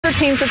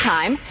13th of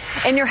time.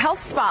 In your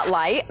health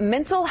spotlight,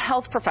 mental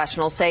health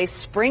professionals say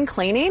spring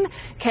cleaning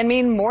can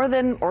mean more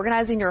than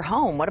organizing your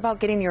home. What about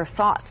getting your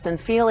thoughts and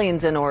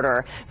feelings in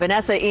order?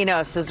 Vanessa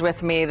Enos is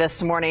with me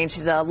this morning.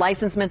 She's a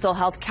licensed mental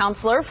health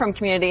counselor from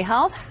Community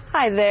Health.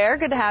 Hi there.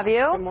 Good to have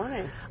you. Good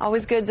morning.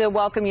 Always good to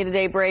welcome you to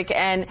Daybreak.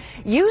 And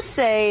you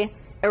say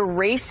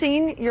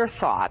erasing your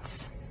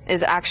thoughts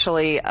is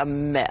actually a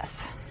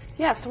myth.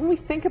 Yeah, so when we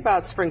think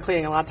about spring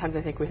cleaning, a lot of times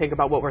I think we think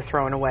about what we're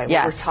throwing away,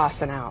 what we're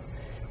tossing out.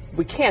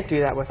 We can't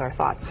do that with our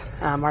thoughts.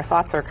 Our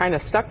thoughts are kind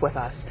of stuck with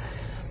us,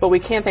 but we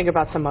can think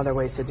about some other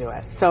ways to do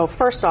it. So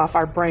first off,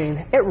 our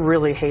brain, it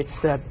really hates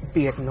to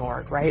be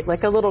ignored, right?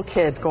 Like a little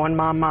kid going,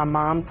 mom, mom,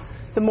 mom.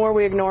 The more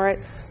we ignore it,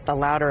 the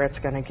louder it's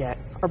going to get.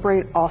 Our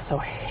brain also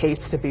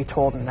hates to be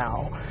told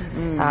no.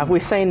 If we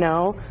say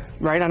no,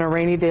 right, on a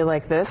rainy day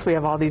like this, we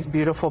have all these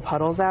beautiful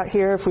puddles out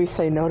here. If we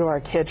say no to our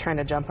kid trying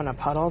to jump in a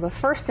puddle, the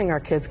first thing our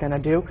kid's going to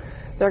do,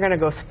 they're going to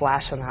go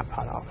splash in that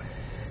puddle.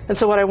 And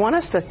so what I want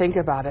us to think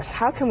about is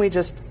how can we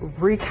just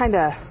kind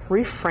of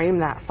reframe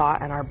that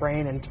thought in our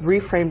brain and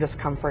reframe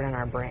discomfort in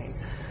our brain.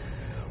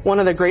 One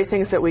of the great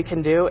things that we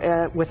can do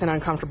with an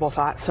uncomfortable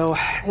thought, so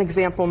an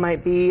example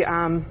might be,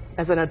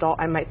 as an adult,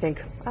 I might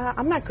think,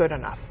 I'm not good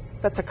enough.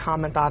 That's a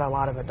common thought a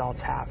lot of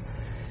adults have.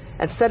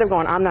 Instead of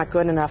going, I'm not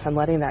good enough, and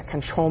letting that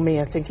control me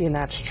and thinking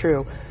that's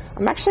true,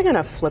 I'm actually going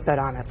to flip it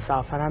on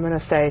itself, and I'm going to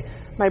say,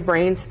 my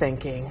brain's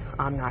thinking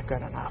I'm not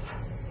good enough.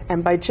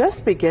 And by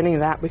just beginning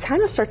that, we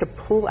kind of start to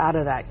pull out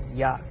of that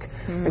yuck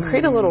and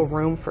create a little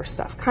room for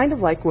stuff. Kind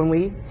of like when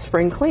we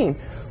spring clean,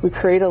 we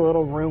create a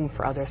little room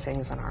for other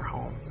things in our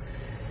home.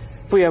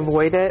 If we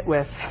avoid it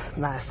with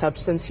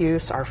substance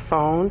use, our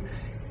phone,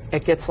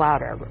 it gets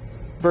louder.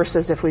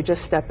 Versus if we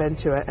just step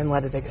into it and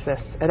let it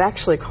exist, it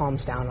actually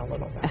calms down a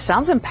little bit. It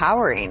sounds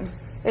empowering.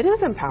 It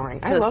is empowering.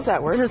 I love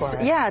that word for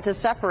it. Yeah, to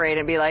separate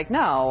and be like,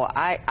 no,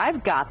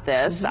 I've got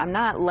this. I'm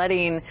not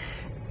letting...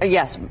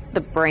 Yes,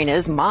 the brain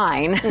is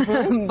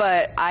mine,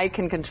 but I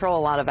can control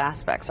a lot of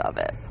aspects of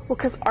it. Well,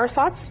 because our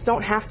thoughts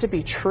don't have to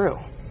be true,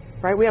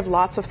 right? We have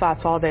lots of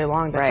thoughts all day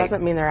long. That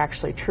doesn't mean they're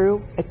actually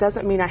true. It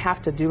doesn't mean I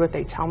have to do what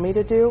they tell me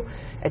to do.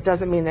 It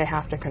doesn't mean they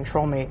have to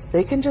control me.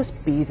 They can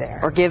just be there.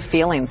 Or give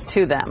feelings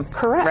to them.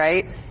 Correct.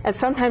 Right? And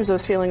sometimes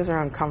those feelings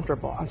are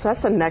uncomfortable. And so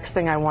that's the next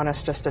thing I want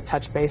us just to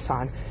touch base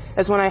on,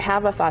 is when I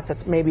have a thought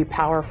that's maybe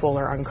powerful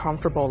or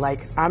uncomfortable,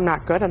 like I'm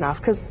not good enough,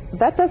 because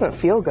that doesn't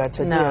feel good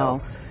to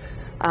do.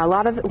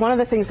 One of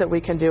the things that we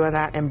can do in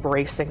that,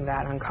 embracing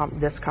that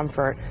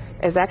discomfort,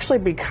 is actually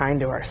be kind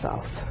to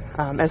ourselves.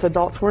 As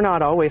adults, we're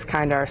not always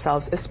kind to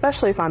ourselves,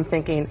 especially if I'm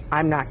thinking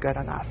I'm not good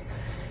enough.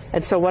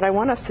 And so what I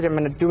want us to do, I'm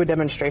going to do a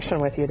demonstration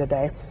with you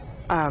today.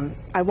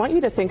 I want you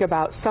to think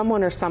about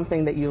someone or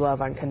something that you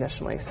love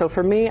unconditionally. So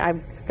for me,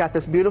 I've got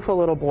this beautiful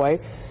little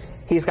boy.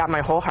 He's got my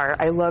whole heart.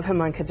 I love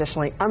him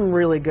unconditionally. I'm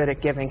really good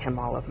at giving him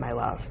all of my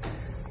love.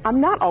 I'm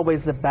not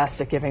always the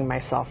best at giving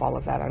myself all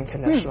of that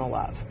unconditional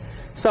love.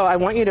 So I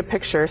want you to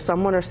picture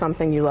someone or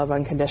something you love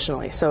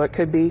unconditionally. So it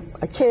could be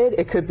a kid,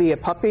 it could be a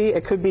puppy,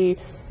 it could be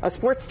a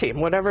sports team,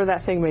 whatever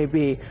that thing may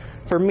be.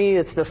 For me,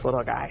 it's this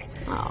little guy.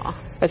 Aww.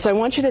 And so I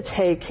want you to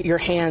take your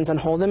hands and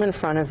hold them in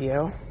front of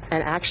you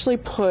and actually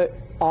put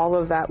all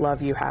of that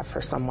love you have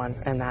for someone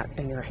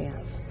in your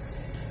hands.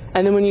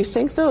 And then when you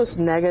think those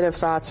negative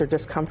thoughts or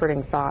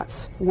discomforting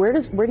thoughts, where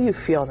do you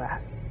feel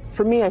that?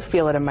 For me, I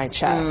feel it in my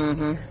chest.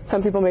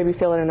 Some people maybe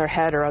feel it in their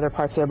head or other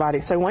parts of their body.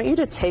 So I want you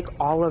to take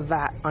all of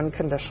that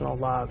unconditional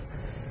love,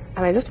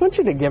 and I just want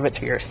you to give it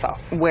to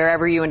yourself.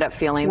 Wherever you end up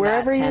feeling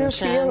that tension. Wherever you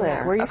feel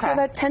it. Where you feel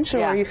that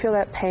tension, where you feel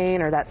that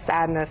pain or that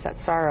sadness, that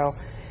sorrow.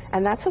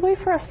 And that's a way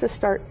for us to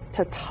start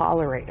to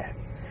tolerate it.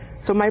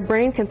 So my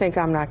brain can think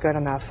I'm not good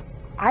enough.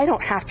 I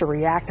don't have to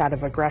react out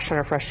of aggression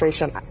or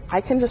frustration.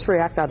 I can just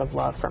react out of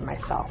love for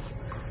myself.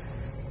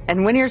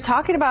 And when you're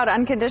talking about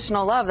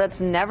unconditional love, that's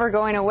never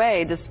going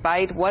away,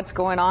 despite what's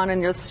going on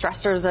in your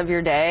stressors of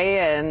your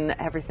day and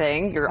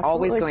everything. You're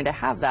always going to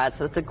have that.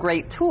 So it's a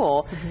great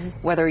tool,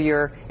 whether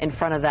you're in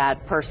front of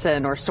that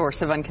person or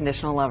source of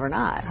unconditional love or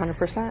not.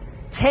 100%.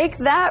 Take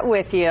that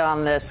with you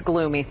on this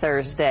gloomy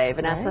Thursday.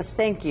 Vanessa,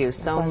 thank you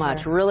so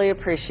much. Really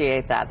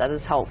appreciate that. That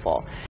is helpful.